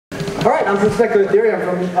All right, I'm from Specular Theory. I'm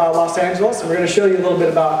from Los Angeles, and we're going to show you a little bit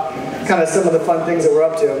about kind of some of the fun things that we're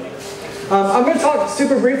up to. I'm going to talk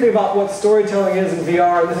super briefly about what storytelling is in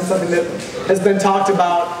VR. This is something that has been talked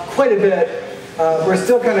about quite a bit. We're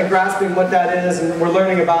still kind of grasping what that is, and we're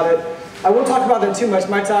learning about it. I won't talk about that too much.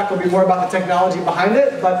 My talk will be more about the technology behind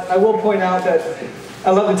it, but I will point out that I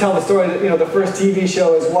love to tell the story that, the first TV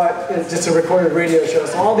show is just a recorded radio show.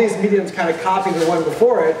 So all these mediums kind of copy the one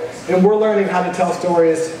before it, and we're learning how to tell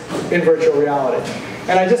stories in virtual reality.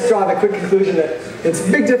 And I just draw the quick conclusion that it's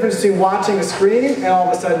a big difference between watching a screen and all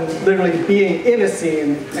of a sudden literally being in a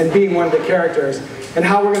scene and being one of the characters. And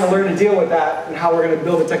how we're going to learn to deal with that and how we're going to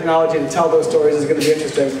build the technology to tell those stories is going to be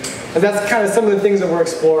interesting. And that's kind of some of the things that we're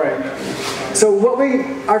exploring. So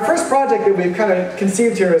our first project that we've kind of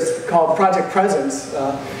conceived here is called Project Presence.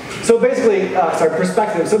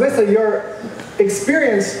 Perspective. So basically your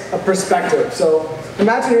experience of perspective. So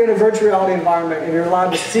imagine you're in a virtual reality environment and you're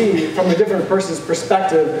allowed to see from a different person's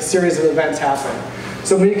perspective a series of events happen.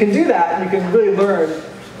 So when you can do that, you can really learn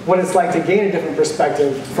what it's like to gain a different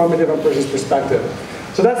perspective from a different person's perspective.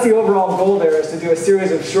 So that's the overall goal there, is to do a series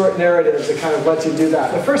of short narratives that kind of lets you do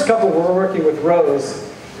that. The first couple, we're working with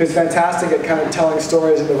Rose, who's fantastic at kind of telling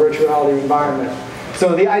stories in the virtual reality environment.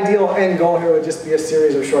 So the ideal end goal here would just be a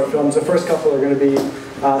series of short films. The first couple are going to be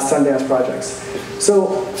Sundance projects.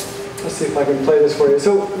 So let's see if I can play this for you.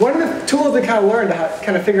 So one of the tools that kind of learned to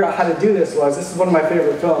kind of figure out how to do this is one of my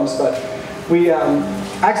favorite films, but we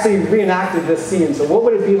actually reenacted this scene. So what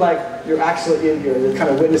would it be like you're actually in here? You're kind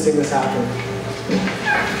of witnessing this happen.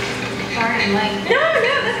 Sorry, I'm late. No,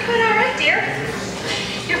 that's quite all right, dear.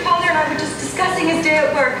 Your father and I were just discussing his day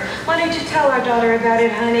at work. Why don't you tell our daughter about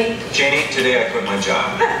it, honey? Janie, today I quit my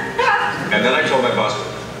job. And then I told my boss.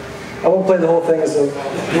 I won't play the whole thing. There's a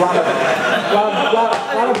lot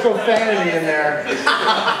of profanity in there,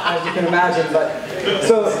 as you can imagine. But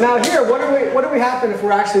so now here, what do we happen if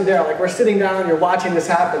we're actually there? Like we're sitting down and you're watching this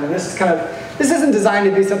happen, and this isn't designed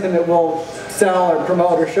to be something that we'll sell or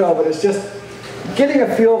promote or show, but it's just getting a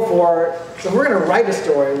feel for. So we're going to write a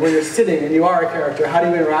story where you're sitting and you are a character. How do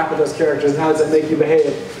you interact with those characters, and how does it make you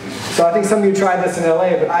behave? So I think some of you tried this in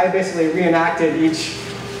LA, but I basically reenacted each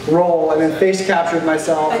role and then face captured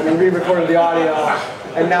myself and then re-recorded the audio,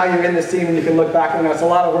 and now you're in the scene and you can look back. And it's a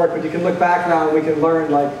lot of work, but you can look back now and we can learn,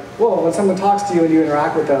 like, whoa, when someone talks to you and you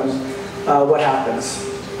interact with them, what happens?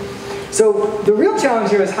 So the real challenge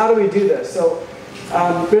here is how do we do this? So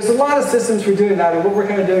there's a lot of systems for doing that, and what we're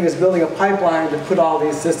kind of doing is building a pipeline to put all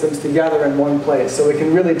these systems together in one place so we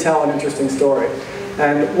can really tell an interesting story.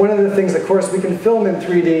 And one of the things, of course, we can film in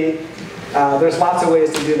 3D. There's lots of ways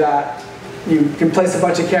to do that. You can place a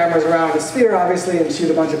bunch of cameras around a sphere, obviously, and shoot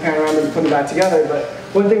a bunch of panoramas and put them back together. But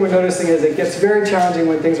one thing we're noticing is it gets very challenging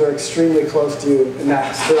when things are extremely close to you in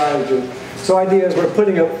that strategy. So idea is we're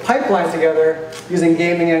putting a pipeline together using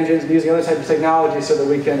gaming engines and using other types of technology so that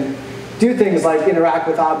we can do things like interact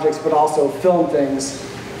with objects, but also film things.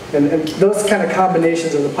 And those kind of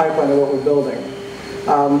combinations of the pipeline are what we're building.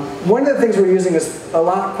 One of the things we're using is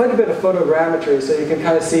quite a bit of photogrammetry. So you can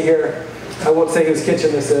kind of see here. I won't say whose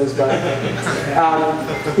kitchen this is, but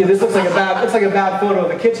this looks like a bad photo of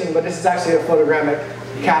the kitchen, but this is actually a photogrammic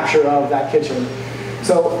capture of that kitchen.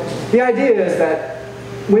 So the idea is that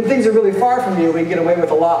when things are really far from you, we can get away with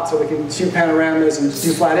a lot. So we can shoot panoramas and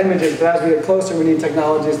do flat images, but as we get closer, we need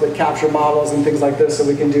technologies that capture models and things like this, so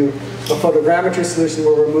we can do a photogrammetry solution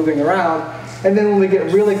where we're moving around. And then when we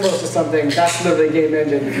get really close to something, that's literally a game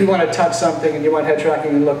engine. If you want to touch something and you want head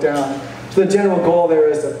tracking and look down. So the general goal there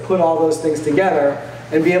is to put all those things together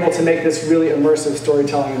and be able to make this really immersive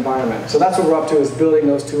storytelling environment. So that's what we're up to, is building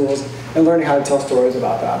those tools and learning how to tell stories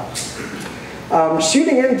about that.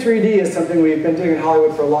 Shooting in 3D is something we've been doing in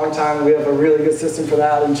Hollywood for a long time. We have a really good system for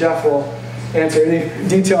that, and Jeff will answer any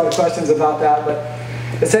detailed questions about that. But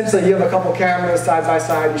essentially, you have a couple cameras side by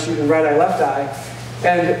side, you shoot in right eye, left eye.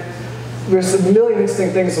 And there's a million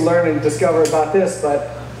interesting things to learn and discover about this,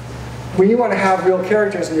 but when you want to have real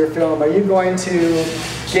characters in your film, are you going to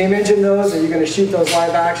game engine those? Are you going to shoot those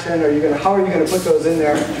live action? How are you going to put those in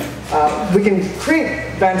there? We can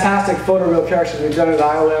create fantastic photoreal characters. We've done it at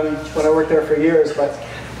ILM when I worked there for years, but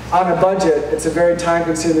on a budget, it's a very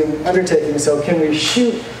time-consuming undertaking. So can we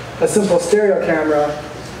shoot a simple stereo camera,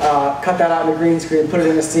 cut that out in a green screen, put it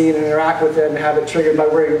in a scene and interact with it and have it triggered by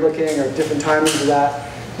where you're looking or different timings of that?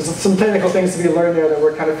 There's some technical things to be learned there that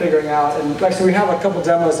we're kind of figuring out. And actually, we have a couple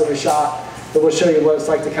demos that we shot that will show you what it's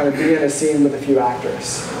like to kind of be in a scene with a few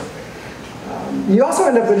actors. You also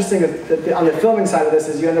end up interesting on the filming side of this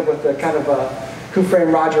is you end up with the kind of a Who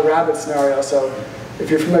Framed Roger Rabbit scenario. So if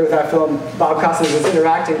you're familiar with that film, Bob Costas is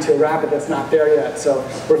interacting to a rabbit that's not there yet. So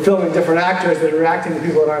we're filming different actors that are reacting to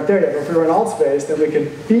people that aren't there yet. But if we were in alt space, then we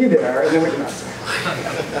could be there, and then we can not.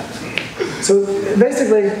 So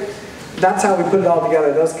basically, that's how we put it all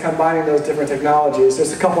together, combining those different technologies.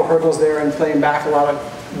 There's a couple hurdles there in playing back a lot of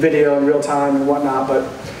video in real time and whatnot, but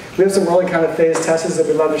we have some really kind of phased tests that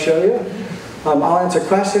we'd love to show you. I'll answer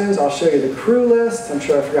questions, I'll show you the crew list. I'm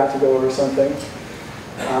sure I forgot to go over something.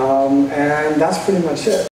 And that's pretty much it.